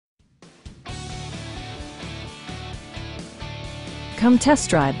Come test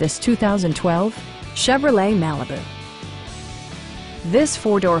drive this 2012 Chevrolet Malibu. This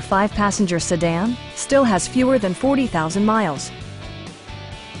four-door, five-passenger sedan still has fewer than 40,000 miles.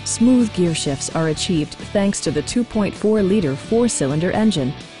 Smooth gear shifts are achieved thanks to the 2.4-liter four-cylinder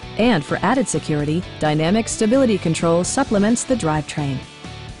engine. And for added security, dynamic stability control supplements the drivetrain.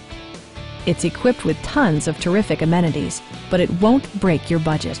 It's equipped with tons of terrific amenities, but it won't break your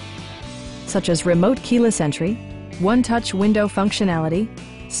budget, such as remote keyless entry, one-touch window functionality,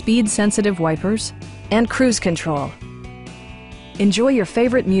 speed-sensitive wipers, and cruise control. Enjoy your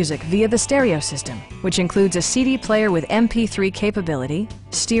favorite music via the stereo system, which includes a CD player with MP3 capability,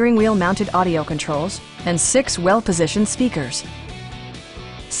 steering wheel mounted audio controls, and 6 well-positioned speakers.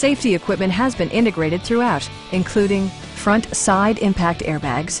 Safety equipment has been integrated throughout, including front side impact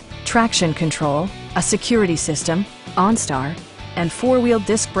airbags, traction control, a security system, OnStar, and 4-wheel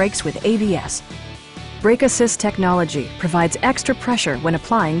disc brakes with ABS. Brake Assist technology provides extra pressure when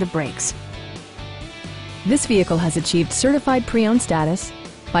applying the brakes. This vehicle has achieved certified pre-owned status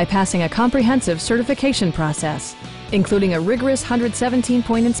by passing a comprehensive certification process, including a rigorous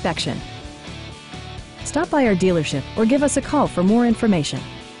 117-point inspection. Stop by our dealership or give us a call for more information.